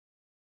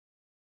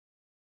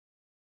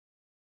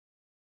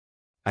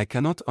I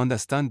cannot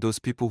understand those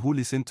people who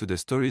listen to the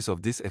stories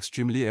of this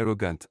extremely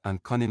arrogant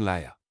and cunning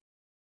liar.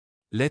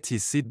 Let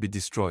his seed be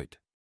destroyed.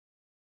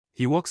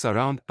 He walks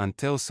around and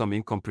tells some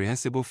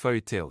incomprehensible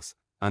fairy tales,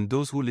 and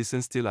those who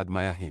listen still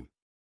admire him.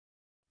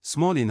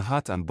 Small in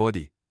heart and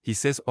body, he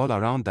says all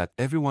around that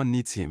everyone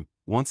needs him,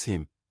 wants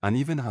him, and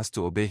even has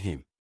to obey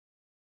him.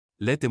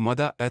 Let the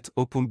Mother Earth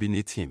open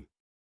beneath him.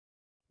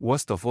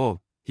 Worst of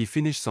all, he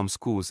finished some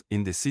schools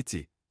in the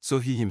city, so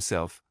he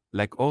himself,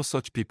 like all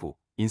such people,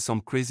 in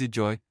some crazy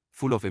joy,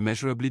 full of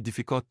immeasurably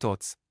difficult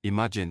thoughts,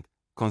 imagined,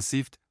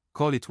 conceived,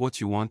 call it what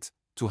you want,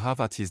 to have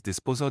at his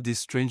disposal this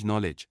strange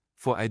knowledge,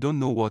 for I don't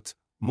know what,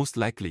 most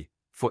likely,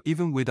 for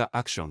even with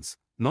actions,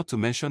 not to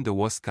mention the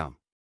worst scam.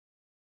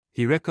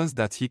 He reckons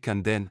that he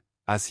can then,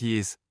 as he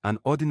is, an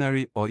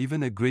ordinary or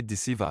even a great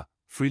deceiver,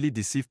 freely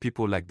deceive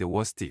people like the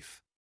worst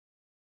thief.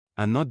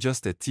 And not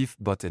just a thief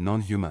but a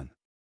non-human.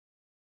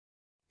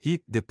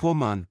 He, the poor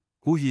man,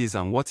 who he is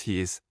and what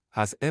he is,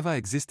 has ever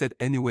existed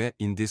anywhere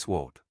in this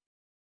world.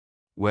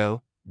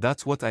 Well,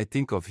 that's what I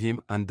think of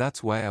him, and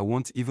that's why I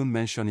won't even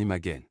mention him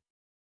again.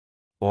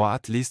 Or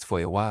at least for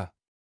a while.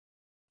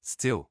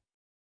 Still.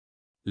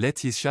 Let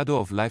his shadow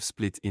of life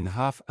split in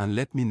half and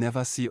let me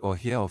never see or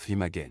hear of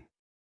him again.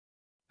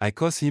 I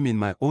curse him in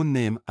my own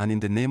name and in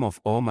the name of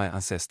all my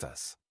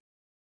ancestors.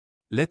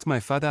 Let my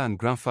father and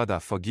grandfather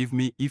forgive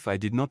me if I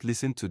did not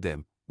listen to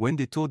them when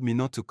they told me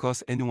not to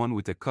curse anyone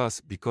with a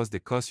curse, because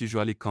the curse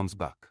usually comes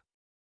back.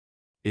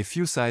 A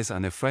few sighs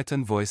and a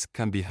frightened voice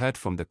can be heard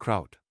from the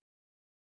crowd.